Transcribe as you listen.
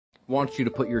want you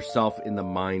to put yourself in the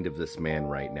mind of this man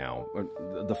right now, or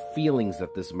the feelings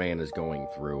that this man is going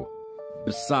through,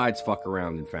 besides fuck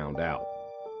around and found out.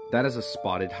 That is a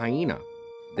spotted hyena.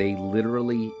 They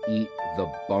literally eat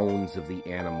the bones of the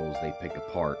animals they pick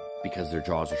apart because their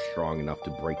jaws are strong enough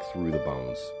to break through the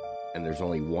bones. And there's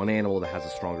only one animal that has a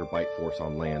stronger bite force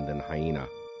on land than hyena,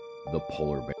 the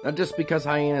polar bear. Now, just because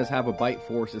hyenas have a bite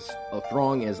force as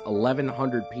strong as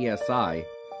 1100 psi,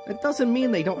 that doesn't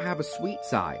mean they don't have a sweet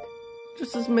side.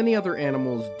 Just as many other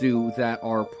animals do that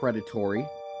are predatory,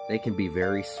 they can be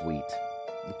very sweet.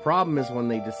 The problem is when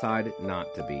they decide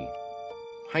not to be.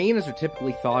 Hyenas are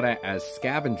typically thought of as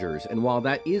scavengers, and while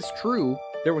that is true,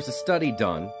 there was a study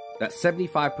done that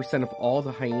 75% of all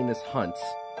the hyenas' hunts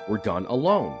were done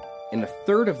alone, and a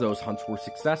third of those hunts were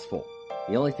successful.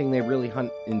 The only thing they really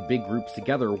hunt in big groups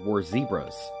together were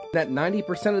zebras. That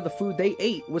 90% of the food they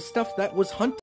ate was stuff that was hunted.